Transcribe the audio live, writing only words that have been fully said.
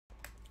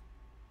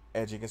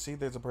As you can see,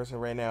 there's a person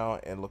right now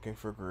and looking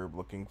for a group,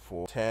 looking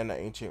for 10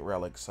 ancient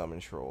relic summon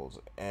trolls.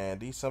 And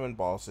these summon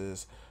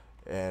bosses,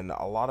 and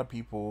a lot of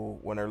people,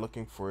 when they're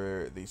looking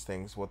for these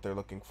things, what they're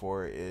looking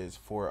for is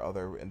for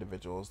other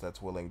individuals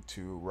that's willing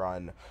to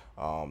run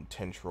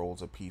 10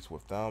 trolls a piece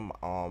with them.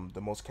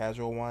 The most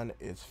casual one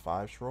is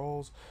 5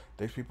 trolls.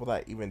 There's people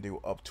that even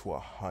do up to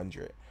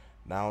 100.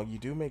 Now, you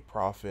do make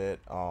profit,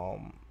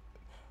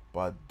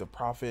 but the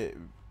profit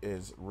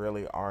is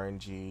really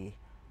RNG.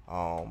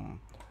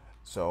 Um,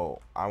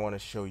 so I want to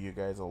show you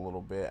guys a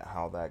little bit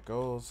how that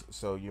goes.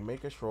 So you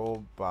make a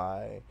troll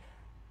by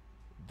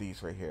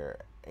these right here,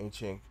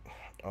 ancient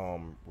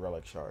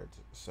relic shards.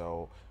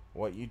 So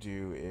what you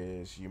do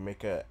is you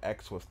make a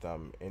X with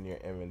them in your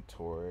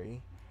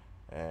inventory,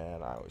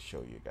 and I will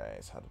show you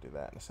guys how to do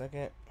that in a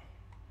second.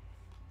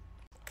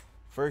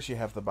 First, you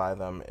have to buy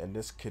them, and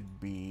this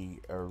could be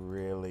a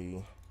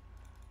really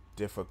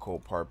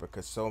difficult part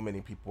because so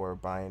many people are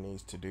buying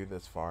these to do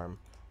this farm,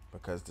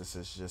 because this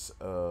is just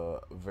a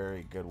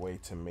very good way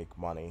to make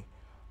money.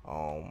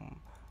 Um,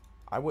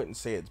 I wouldn't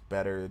say it's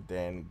better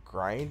than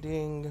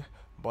grinding,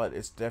 but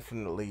it's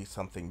definitely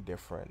something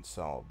different.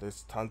 So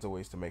there's tons of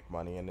ways to make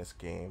money in this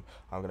game.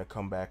 I'm gonna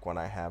come back when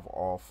I have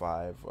all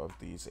 5 of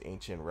these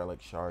ancient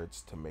relic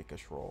shards to make a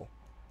troll.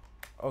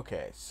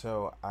 Okay,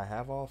 so I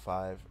have all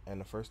 5,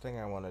 and the first thing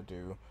I want to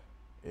do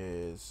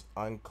is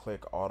unclick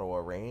auto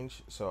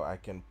arrange so I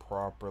can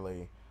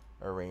properly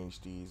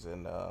arrange these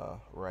in the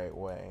right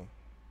way.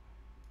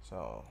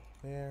 So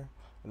there,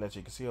 and as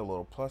you can see, a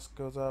little plus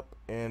goes up,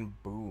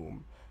 and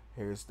boom,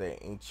 here's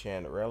the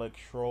ancient relic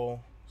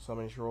troll,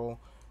 summon troll,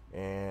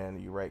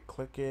 and you right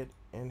click it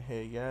and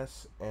hit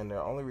yes. And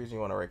the only reason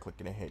you want to right click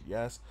it and hit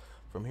yes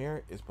from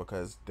here is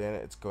because then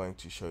it's going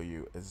to show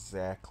you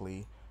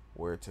exactly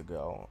where to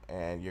go,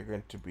 and you're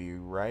going to be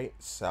right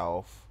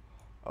south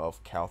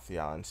of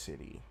Caltheon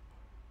City,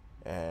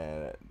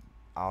 and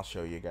I'll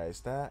show you guys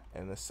that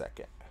in a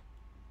second.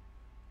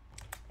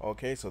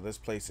 Okay, so this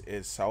place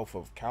is south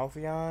of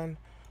Caltheon,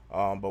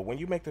 but when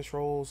you make the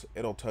trolls,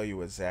 it'll tell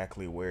you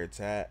exactly where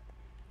it's at.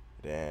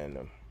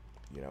 Then,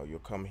 you know, you'll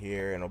come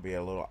here and it'll be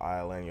a little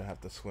island you'll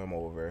have to swim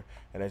over.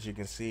 And as you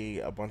can see,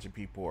 a bunch of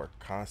people are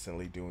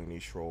constantly doing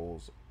these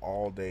trolls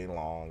all day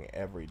long,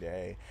 every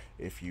day.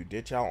 If you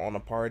ditch out on a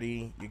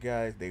party, you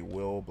guys, they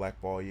will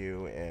blackball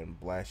you and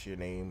blast your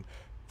name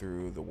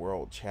through the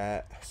world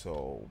chat.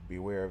 So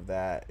beware of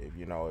that. If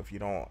you know,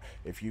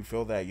 if you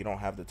feel that you don't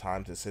have the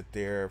time to sit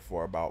there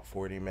for about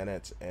 40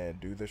 minutes and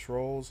do the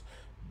trolls,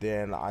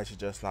 then I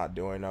suggest not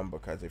doing them,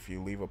 because if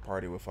you leave a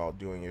party without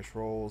doing your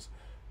trolls,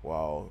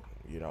 well,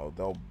 you know,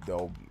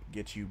 they'll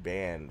get you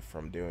banned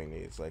from doing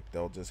these. Like,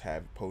 they'll just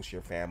have post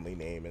your family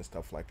name and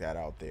stuff like that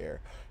out there,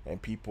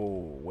 and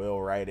people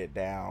will write it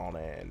down,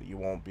 and you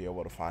won't be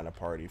able to find a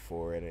party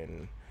for it,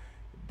 and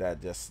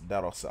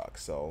that'll suck.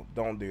 So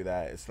don't do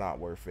that. It's not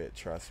worth it,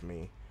 trust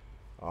me.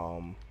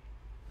 um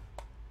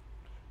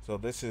so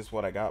this is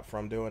what I got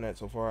from doing it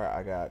so far.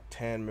 I got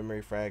 10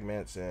 memory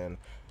fragments, and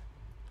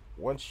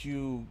once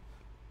you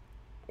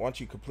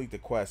complete the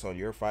quest on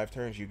your 5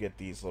 turns, you get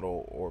these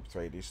little orbs,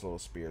 right? These little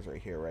spears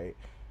right here, right?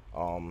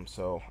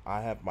 So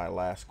I have my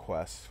last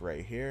quest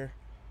right here,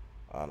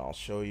 and I'll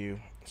show you.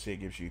 See, it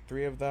gives you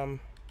 3 of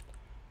them.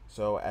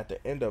 So at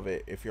the end of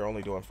it, if you're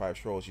only doing 5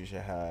 trolls, you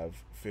should have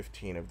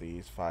 15 of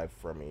these, 5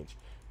 from each.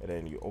 And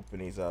then you open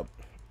these up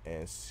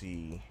and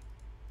see,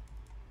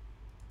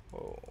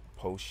 oh,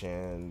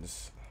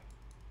 potions.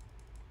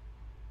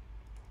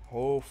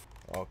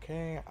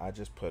 Okay, I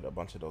just put a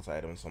bunch of those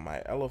items on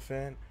my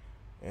elephant.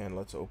 And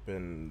let's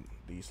open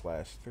these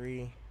last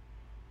 3.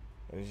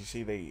 And as you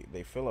see,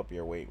 they fill up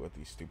your weight with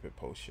these stupid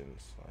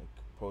potions. Like,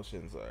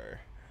 potions are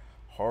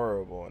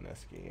horrible in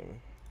this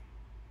game.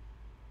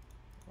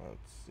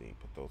 Let's see,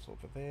 put those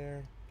over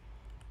there.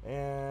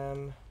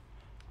 And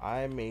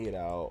I made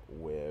out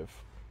with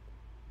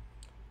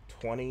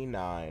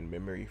 29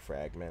 memory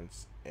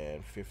fragments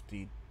and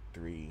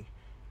 53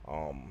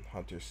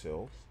 hunter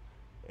seals.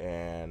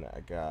 And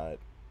I got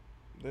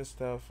this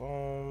stuff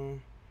the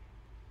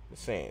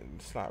same.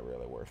 It's not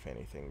really worth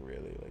anything,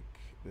 really. Like,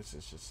 this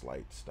is just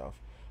light stuff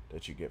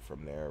that you get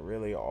from there.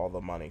 Really, all the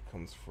money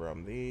comes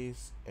from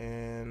these,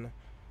 and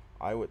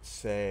I would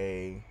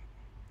say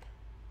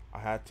I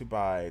had to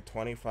buy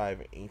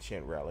 25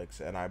 ancient relics,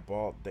 and I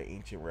bought the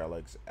ancient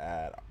relics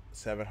at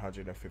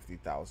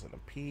 750,000 a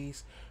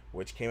piece,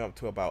 which came up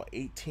to about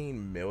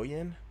 18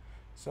 million.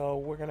 So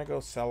we're gonna go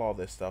sell all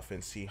this stuff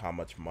and see how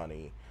much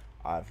money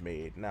I've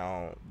made.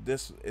 Now,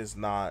 this is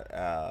not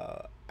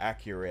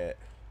accurate,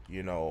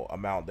 you know,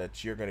 amount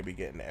that you're going to be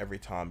getting every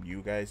time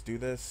you guys do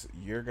this.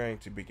 You're going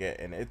to be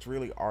getting, it's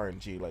really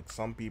RNG. Like,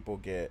 some people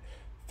get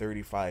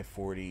 35,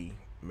 40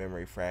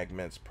 memory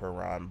fragments per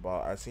run,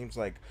 but it seems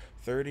like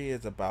 30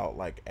 is about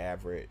like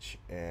average.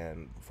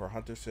 And for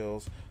hunter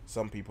seals,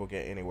 some people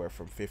get anywhere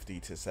from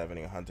 50 to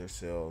 70 hunter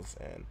seals,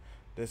 and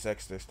this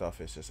extra stuff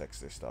is just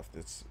extra stuff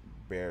that's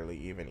barely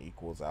even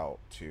equals out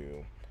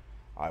to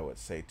I would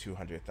say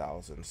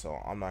 200,000.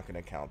 So I'm not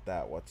going to count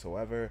that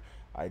whatsoever.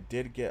 I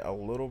did get a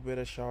little bit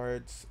of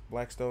shards,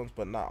 blackstones,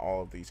 but not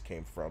all of these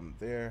came from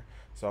there.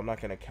 So I'm not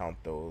going to count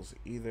those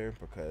either,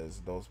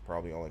 because those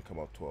probably only come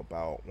up to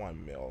about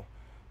 1 mil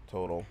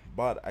total.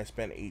 But I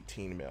spent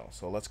 18 mil.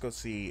 So let's go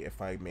see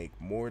if I make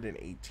more than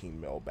 18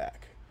 mil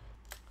back.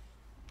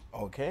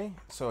 Okay,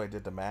 so I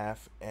did the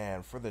math,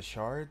 and for the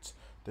shards,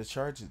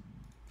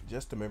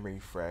 just the memory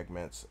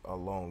fragments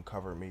alone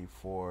cover me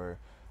for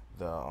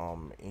the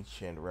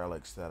ancient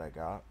relics that I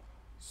got.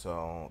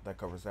 So that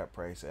covers that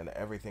price, and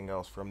everything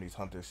else from these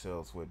hunter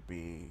seals would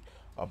be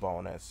a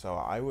bonus. So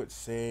I would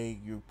say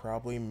you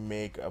probably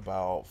make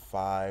about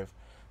 5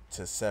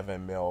 to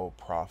 7 mil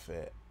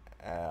profit,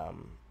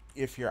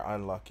 if you're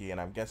unlucky. And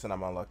I'm guessing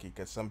I'm unlucky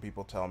because some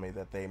people tell me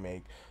that they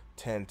make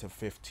 10 to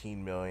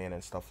 15 million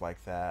and stuff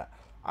like that.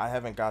 I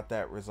haven't got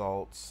that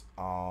results,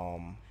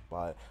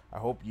 but I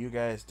hope you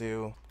guys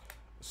do.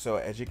 So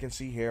as you can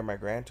see here, my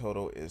grand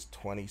total is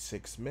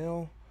 26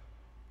 mil.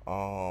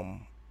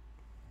 Um,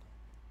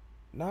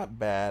 Not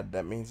bad.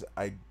 That means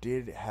I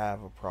did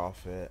have a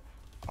profit.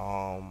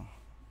 Um,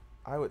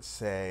 I would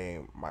say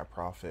my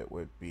profit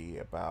would be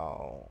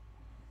about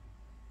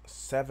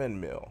 7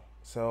 mil.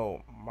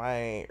 So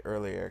my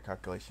earlier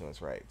calculation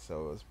was right.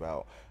 So it was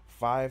about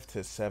 5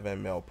 to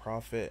 7 mil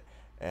profit,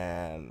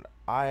 and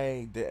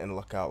I didn't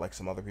look out like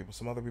some other people.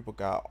 Some other people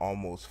got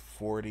almost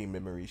 40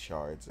 memory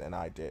shards, and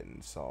I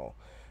didn't. So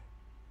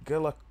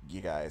good luck,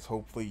 you guys.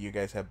 Hopefully, you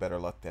guys have better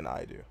luck than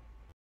I do.